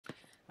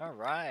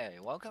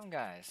Alright, welcome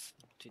guys.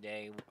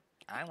 Today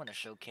I want to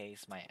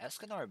showcase my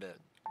Escanor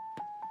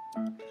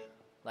build.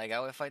 Like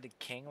I would fight the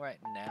king right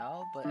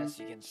now, but as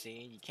you can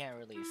see, you can't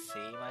really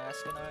see my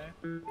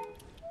Escanor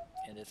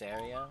in this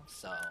area,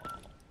 so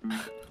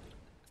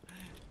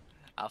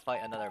I'll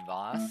fight another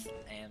boss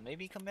and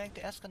maybe come back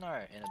to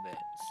Escanor in a bit.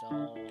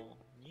 So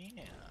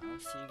yeah, I'll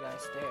see you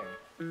guys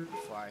there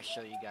before I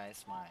show you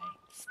guys my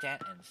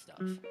stat and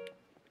stuff.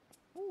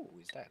 Ooh,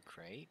 is that a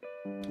crate?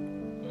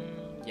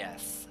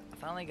 Yes, I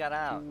finally got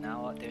out.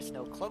 Now there's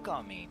no cloak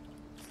on me.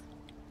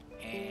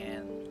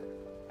 And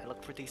I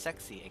look pretty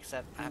sexy,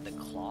 except I have the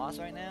claws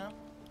right now.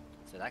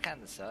 So that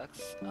kinda sucks.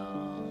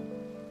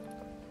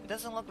 It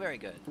doesn't look very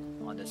good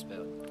on this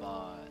build,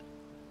 but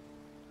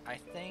I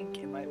think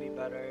it might be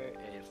better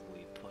if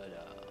we put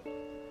a...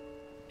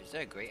 Is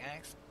there a great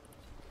axe?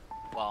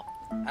 Well,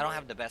 I don't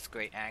have the best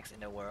great axe in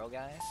the world,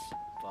 guys,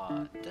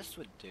 but this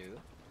would do.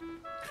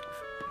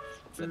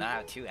 So now I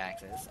have two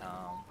axes.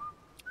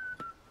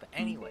 But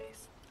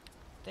anyways,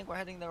 I think we're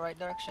heading the right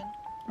direction.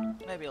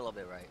 Maybe a little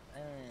bit right.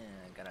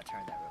 Gotta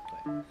turn that real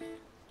quick.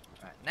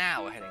 Alright,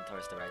 now we're heading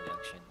towards the right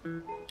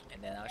direction.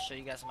 And then I'll show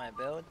you guys my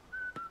build,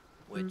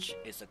 which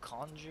is a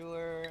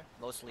conjurer,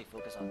 mostly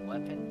focused on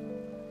weapon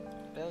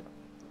build.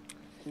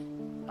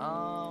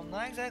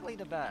 Not exactly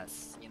the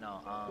best, you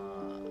know,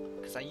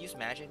 because I use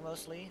magic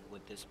mostly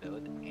with this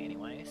build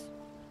anyways.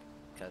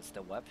 Because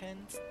the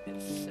weapons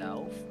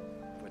itself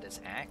for this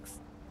axe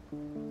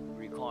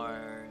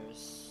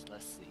requires,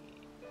 let's see,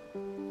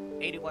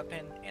 80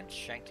 weapon and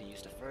strength to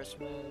use the first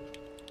move.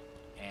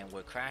 And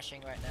we're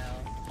crashing right now.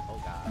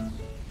 Oh god.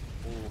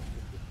 Ooh.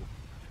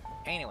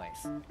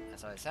 Anyways,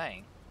 as I was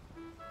saying,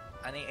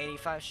 I need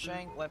 85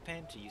 strength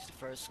weapon to use the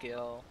first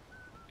skill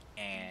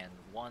and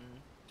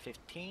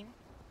 115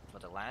 for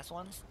the last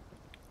ones.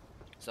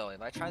 So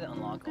if I try to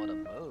unlock all the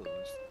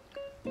moves,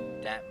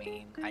 that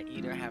means I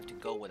either have to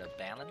go with a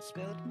balanced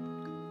build,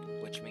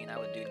 which means I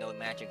would do no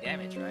magic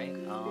damage, right?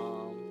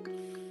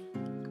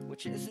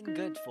 Which isn't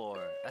good for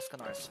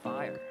Escanor's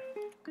fire.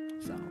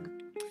 So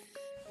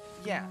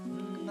yeah,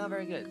 not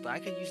very good. But I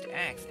could use the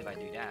axe if I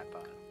do that,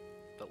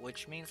 but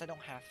which means I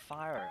don't have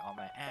fire on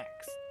my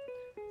axe.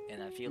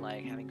 And I feel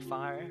like having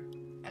fire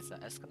as an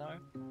Escanor,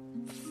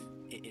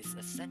 it is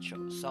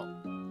essential. So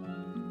you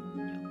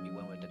know, we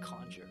went with the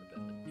conjurer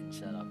build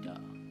instead of the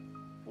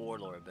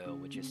warlord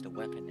build, which is the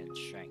weapon and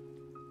strength.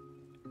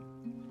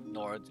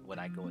 Nor would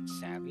I go with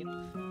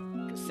Savian,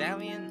 because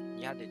Savian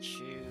you have to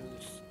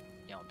choose,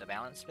 you know, the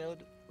balance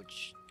build,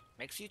 which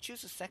makes you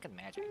choose a second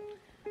magic.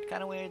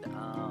 Kind of weird.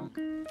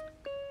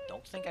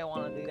 Don't think I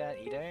want to do that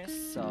either,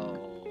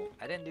 so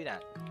I didn't do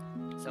that.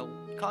 So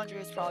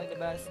Conjurer is probably the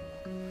best.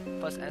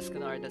 Plus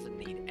Escanor doesn't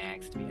need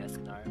axe to be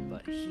Escanor,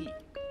 but he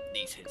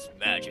needs his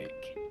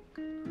magic.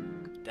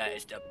 That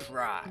is the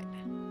pride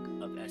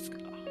of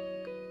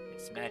Escanor.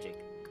 His magic,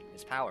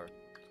 his power,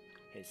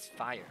 his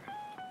fire.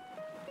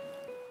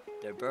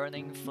 The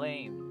burning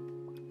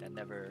flame that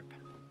never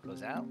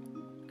goes out.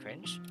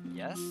 Cringe?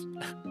 Yes?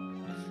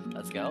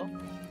 Let's go.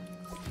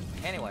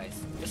 Anyways,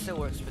 this still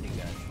works pretty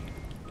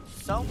good.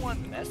 Someone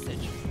messaged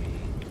me,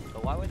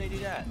 but why would they do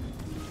that?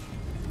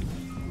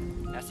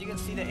 As you can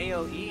see, the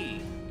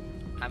AoE,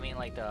 I mean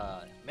like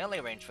the melee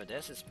range for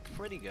this is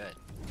pretty good.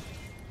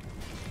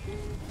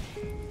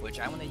 Which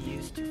I want to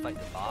use to fight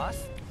the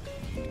boss.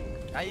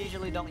 I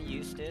usually don't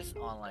use this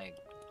on like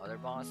other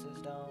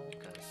bosses though,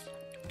 because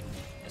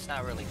it's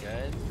not really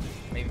good.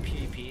 Maybe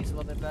PvP is a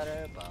little bit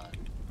better, but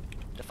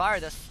the fire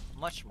does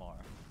much more.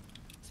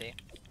 See?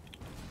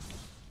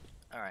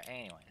 Alright,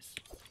 anyways,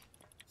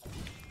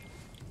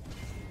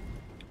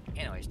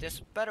 this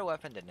better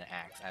weapon than the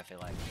axe, I feel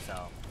like.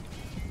 So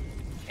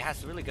it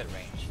has really good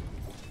range,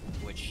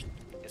 which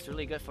is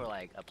really good for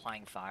like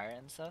applying fire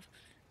and stuff.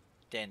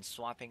 Then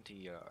swapping to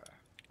your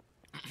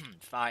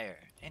fire.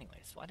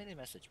 Anyways, why did they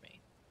message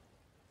me?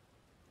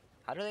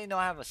 How do they know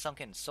I have a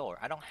sunken sword?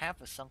 I don't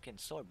have a sunken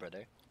sword,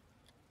 brother.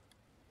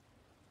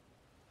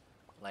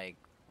 Like,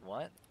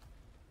 what?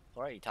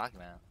 What are you talking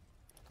about?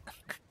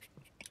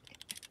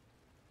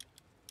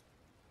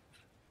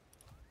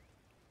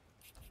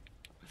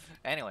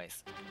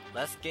 Anyways,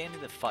 let's get into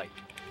the fight.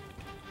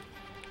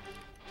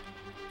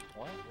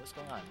 What? What's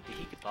going on? Did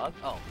he get bugged?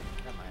 Oh,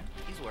 never mind.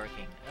 He's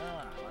working.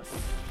 Let's...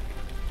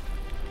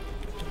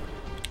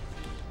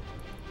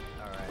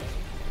 Alright.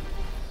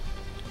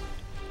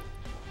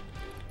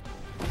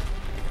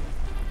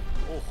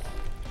 Oh.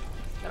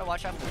 Gotta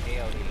watch out for the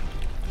AoE.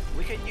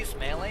 We could use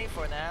melee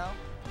for now,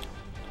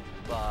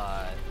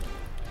 but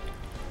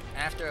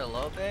after a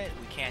little bit,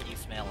 we can't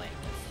use melee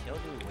because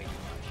he'll do way too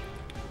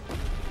much.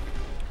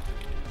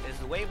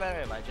 It's way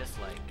better if I just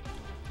like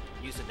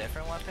use a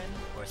different weapon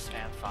or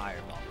spam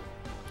fireball.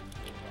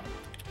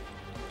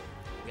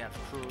 We have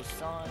Cruel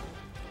Sun,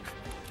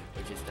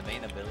 which is the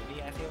main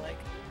ability, I feel like.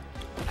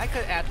 I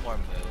could add more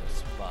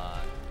moves,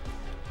 but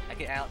I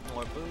could add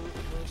more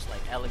moves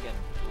like Elegant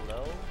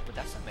Blow, but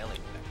that's a melee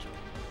move actually.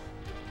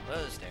 What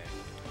is there?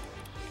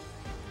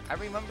 I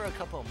remember a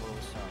couple of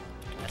moves from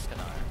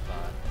Escanor,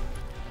 but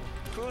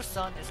Cruel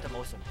Sun is the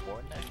most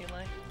important, I feel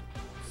like.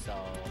 So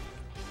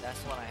that's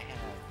what I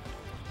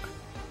have.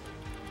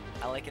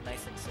 I like it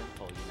nice and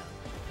simple, you know.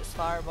 Just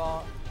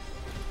fireball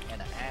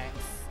and an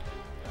axe,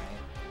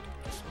 right?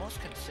 It's most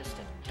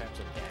consistent in terms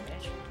of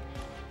damage.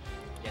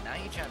 Yeah, now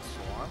you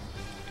transform.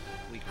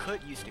 We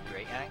could use the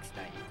great axe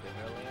that you equipped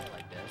earlier,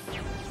 like this.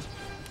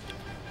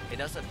 It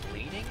does a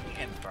bleeding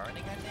and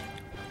burning, I think.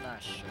 I'm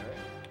not sure.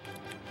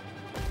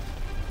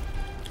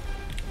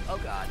 Oh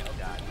god, oh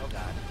god, oh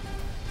god.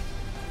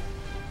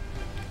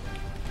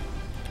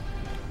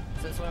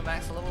 Since we're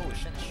max level, we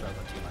shouldn't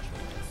struggle too much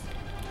with this.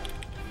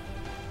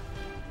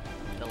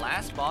 The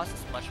last boss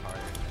is much harder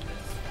than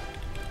this.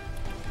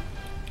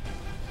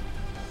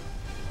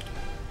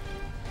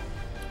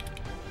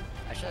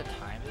 I should have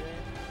timed it.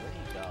 Where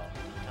did he go?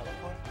 Did he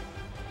teleport?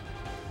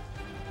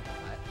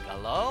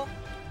 Hello?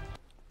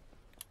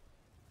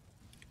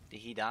 Did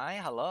he die?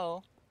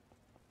 Hello?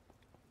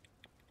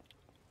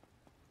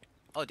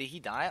 Oh, did he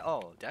die?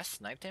 Oh, did I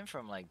snipe him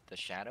from like the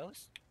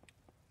shadows?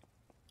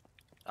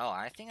 Oh,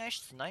 I think I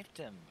sniped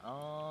him.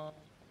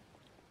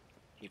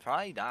 He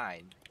probably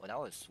died. Well, that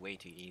was way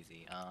too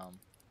easy.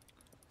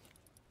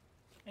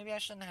 Maybe I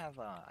shouldn't have,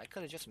 I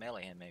could have just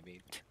melee him,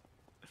 maybe.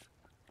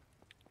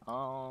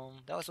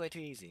 That was way too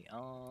easy.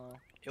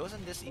 It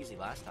wasn't this easy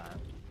last time.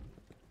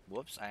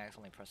 Whoops, I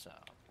accidentally pressed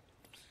out.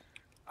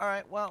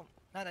 Alright, well,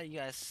 now that you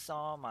guys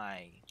saw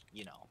my,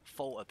 you know,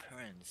 full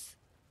appearance,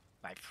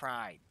 my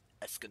pride,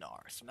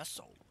 Escanor's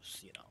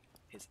muscles, you know,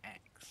 his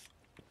axe.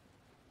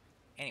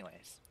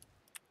 Anyways,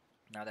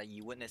 now that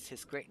you witnessed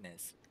his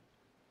greatness,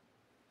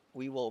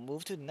 we will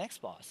move to the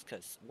next boss,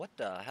 cause what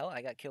the hell?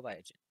 I got killed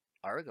by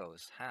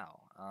Argos.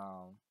 How?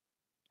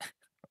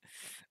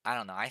 I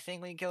don't know. I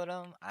think we killed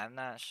him. I'm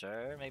not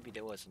sure. Maybe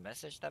there was a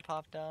message that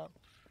popped up.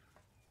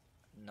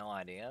 No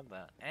idea.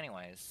 But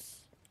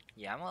anyways,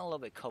 yeah, I'm a little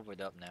bit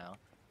covered up now.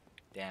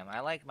 Damn,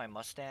 I like my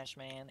mustache,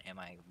 man, and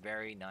my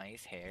very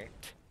nice hair.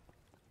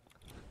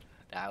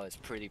 That I was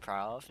pretty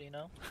proud of, you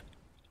know.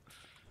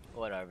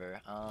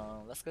 Whatever.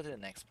 Let's go to the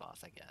next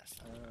boss, I guess.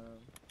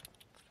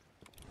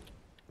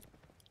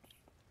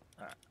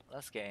 Alright,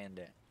 let's get in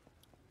there.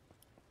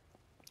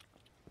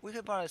 We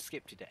could probably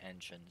skip to the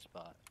entrance,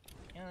 but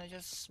you know,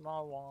 just a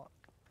small walk.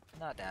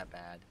 Not that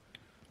bad.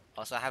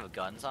 Also, I have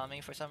guns on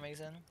me for some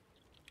reason.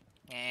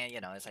 And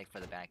you know, it's like for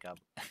the backup.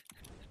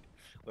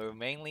 We're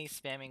mainly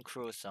spamming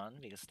Cruel Sun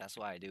because that's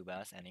what I do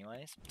best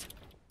anyways.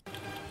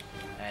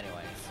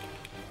 Anyways,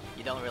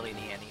 you don't really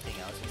need anything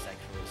else besides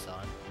Cruel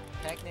Sun,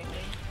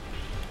 technically.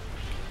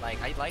 Like,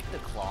 I like the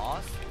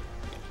claws.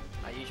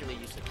 I usually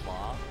use the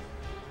claw,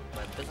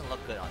 but it doesn't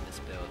look good on this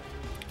build.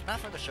 Not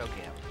for the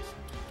showcase at least.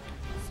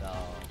 So,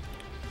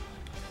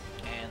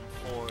 and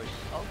for,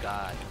 oh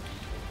god.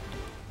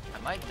 I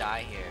might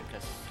die here,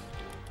 cause,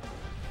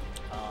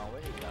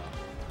 where'd he go?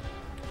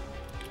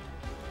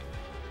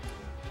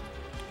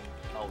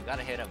 Oh, we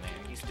gotta hit him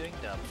here. He's doing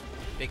the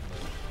big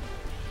move.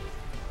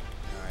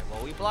 Alright,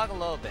 well we block a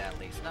little bit at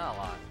least, not a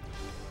lot.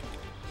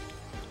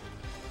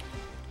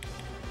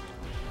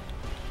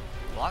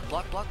 Block,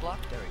 block, block, block.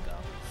 There we go.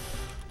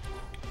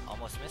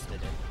 Almost missed it.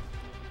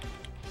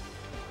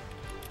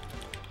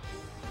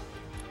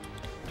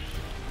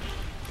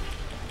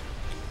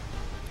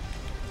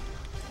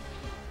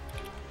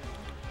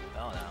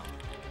 Oh no.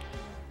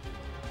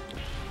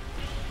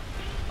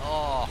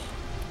 Oh.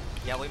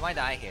 Yeah, we might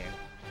die here.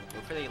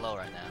 We're pretty low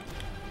right now.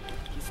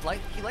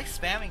 He likes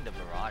spamming the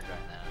barrage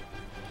right now.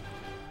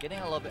 Getting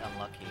a little bit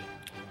unlucky.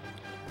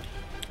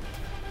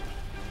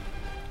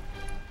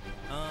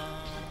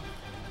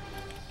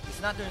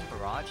 He's not doing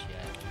barrage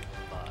yet,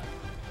 but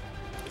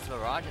his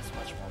barrage is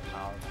much more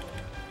powerful.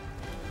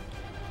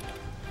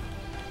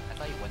 I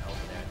thought he went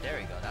over there. There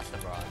we go, that's the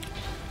barrage.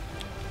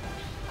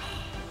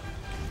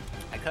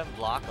 I couldn't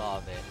block all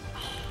of it.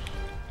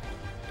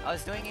 I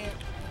was doing it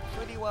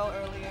pretty well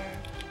earlier.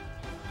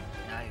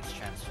 Now he's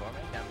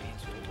transforming, that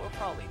means we'll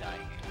probably die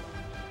here.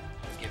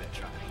 Let's give it a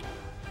try.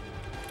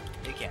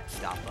 They can't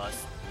stop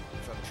us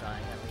from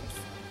trying at least.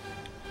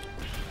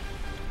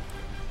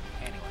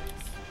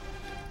 Anyways.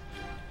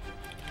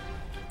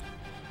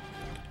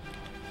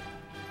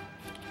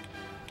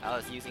 I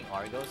was using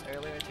Argos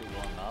earlier to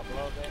warm up a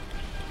little bit.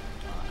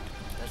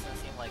 Doesn't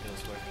seem like it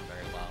was working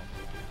very well.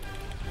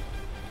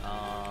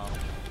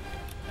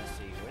 Let's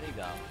see, where'd he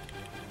go?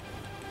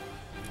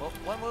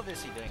 What move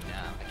is he doing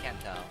now? I can't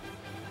tell.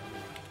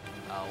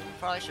 Oh, we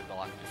probably should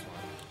block this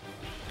one.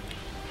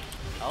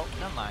 Oh,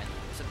 never mind.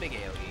 It's a big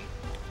AoE.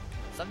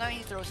 Sometimes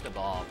he throws the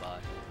ball,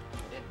 but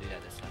he didn't do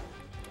that this time.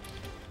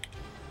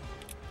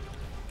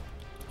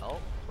 Oh,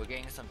 we're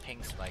getting some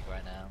pink spike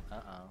right now.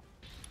 Uh-oh.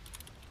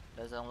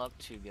 Doesn't look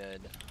too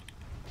good.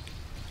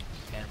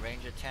 And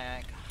range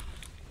attack.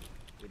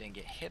 We didn't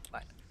get hit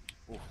by...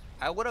 Ooh,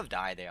 I would have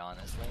died there,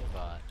 honestly,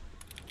 but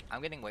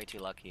I'm getting way too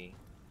lucky.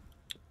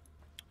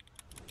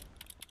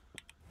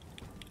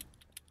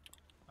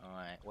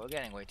 Alright, we're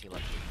getting way too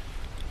lucky.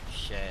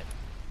 Shit.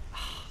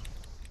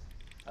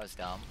 That was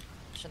dumb.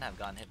 Shouldn't have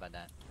gotten hit by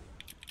that.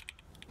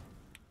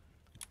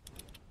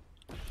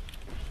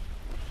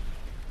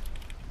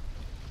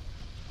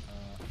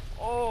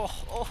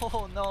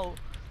 Oh no!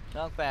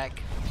 Knockback.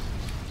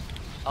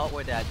 Oh,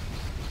 we're dead.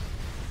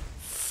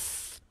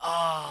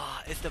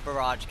 Ah, it's the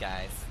barrage,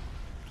 guys.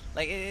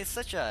 Like, it's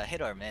such a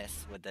hit or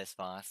miss with this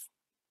boss.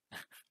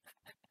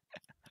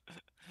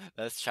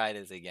 Let's try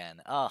this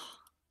again. Oh,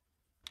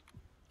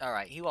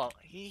 alright,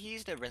 he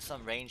used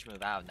some range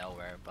move out of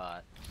nowhere,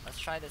 but let's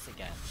try this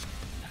again.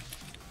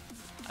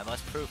 I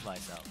must prove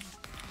myself.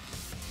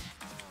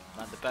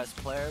 Not the best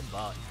player,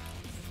 but,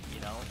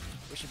 you know,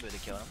 we should be able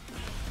to kill him.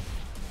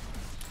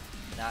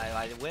 Now, if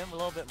I win a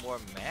little bit more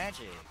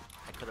magic,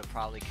 I could have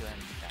probably killed him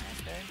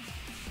faster.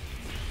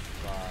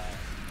 But,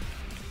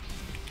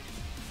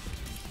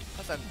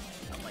 plus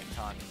I'm like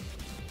talking,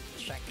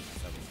 distracting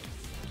myself.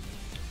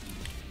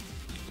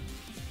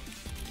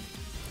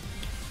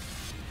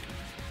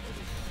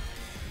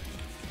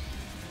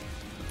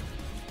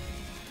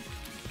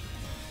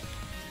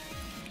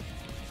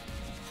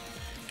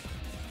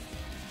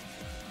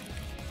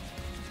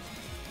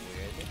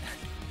 Weird.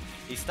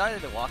 He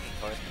started walking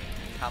towards me.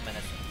 How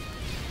menacing.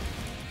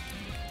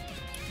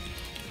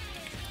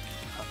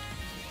 Oh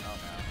no.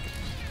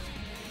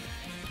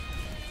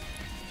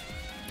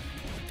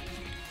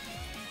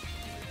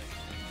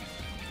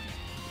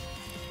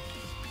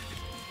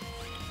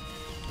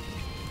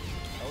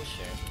 Oh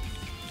shit.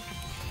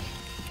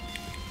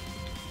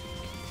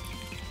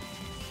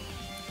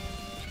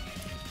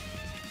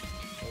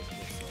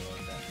 Okay, so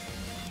what's that?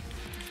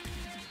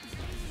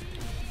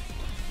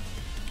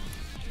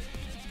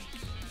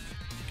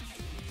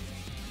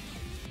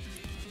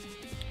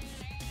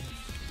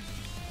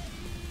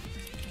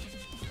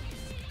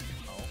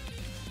 Oh,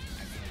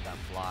 I think that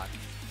blocked.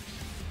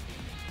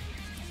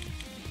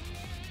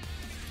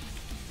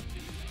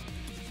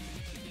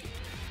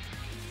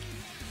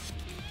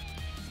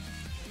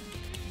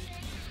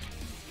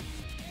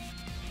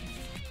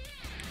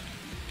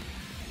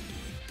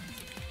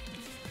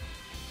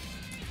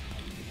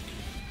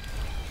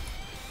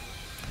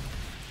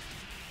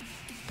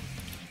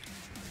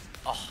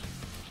 Oh,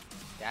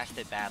 dashed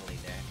it badly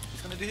there.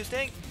 He's gonna do his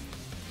thing.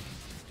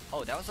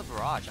 Oh, that was a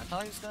barrage. I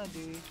thought he was gonna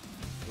do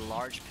the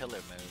large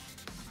pillar move.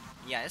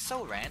 Yeah, it's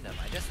so random.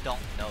 I just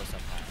don't know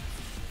sometimes.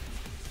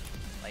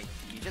 Like,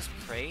 you just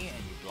pray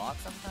and you block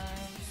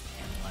sometimes,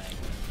 and like,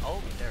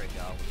 oh, there we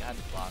go. We had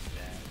to block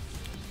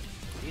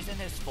that. He's in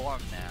his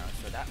form now,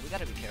 so that we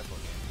gotta be careful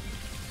here.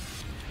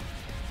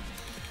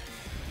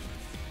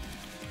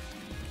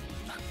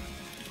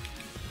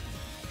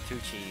 Two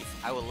cheese.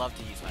 I would love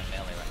to use my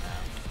melee right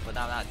now, but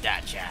I'm not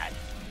that Chad.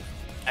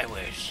 I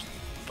wish,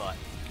 but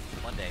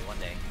one day, one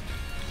day.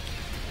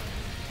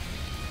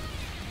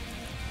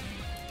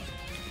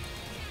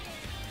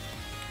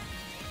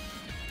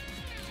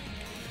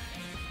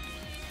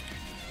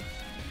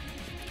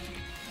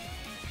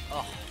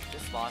 Oh,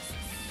 this boss is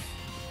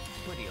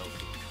pretty OP.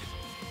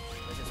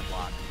 Let's just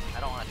block. I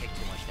don't want to take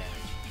too much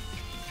damage.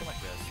 Too much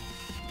risk.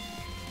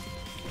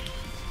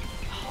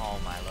 Oh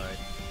my lord.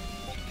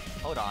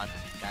 Hold on,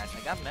 guys. I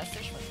got a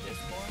message from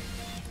Discord.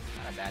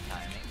 Not a bad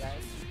timing,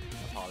 guys.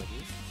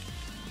 Apologies.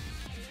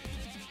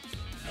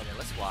 And then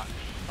let's block.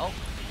 Oh!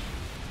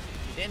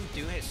 He didn't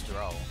do his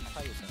throw. I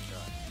thought he was gonna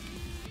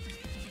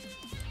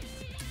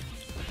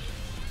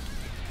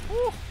throw.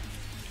 Woo!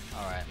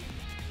 Alright.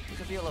 We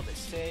could be a little bit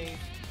safe.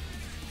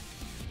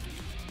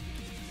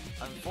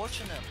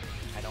 Unfortunately,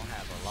 I don't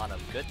have a lot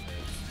of good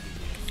moves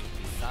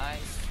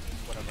besides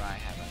whatever I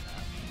have right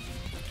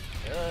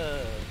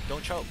now.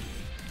 Don't choke.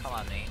 Come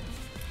on, Nate.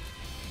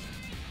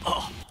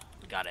 Oh,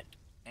 we got it.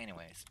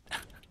 Anyways,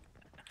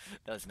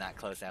 that was not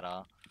close at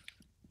all.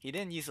 He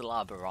didn't use a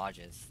lot of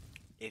barrages.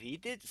 If he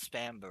did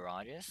spam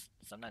barrages,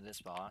 sometimes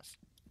this boss,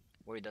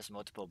 where he does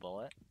multiple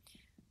bullet,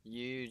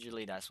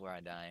 usually that's where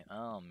I die.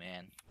 Oh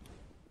man.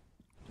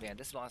 Yeah,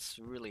 this boss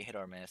really hit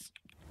or miss.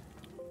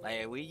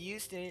 Like, if we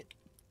used it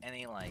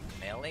any like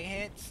melee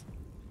hits,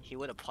 he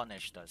would have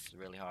punished us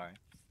really hard.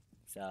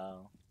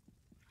 So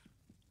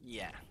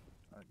yeah,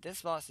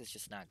 this boss is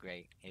just not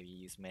great if you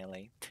use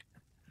melee.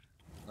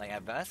 Like,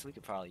 at best we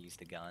could probably use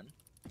the gun.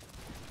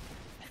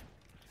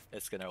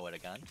 Escanor with a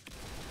gun.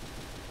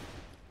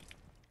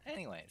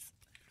 Anyways,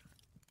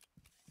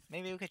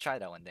 maybe we could try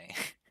that one day.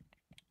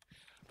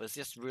 But it's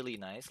just really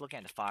nice looking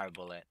at the fire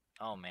bullet.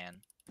 Oh man,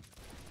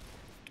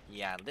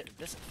 yeah,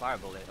 this fire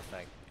bullet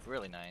effect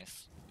really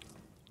nice.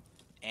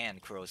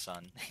 And Crow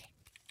Sun.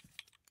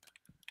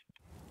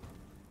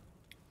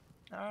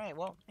 Alright,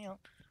 well, you know,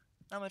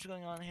 not much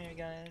going on here,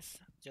 guys.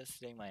 Just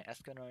doing my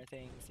Escanor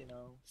things, you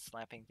know,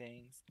 slapping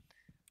things.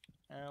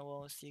 And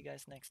we'll see you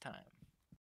guys next time.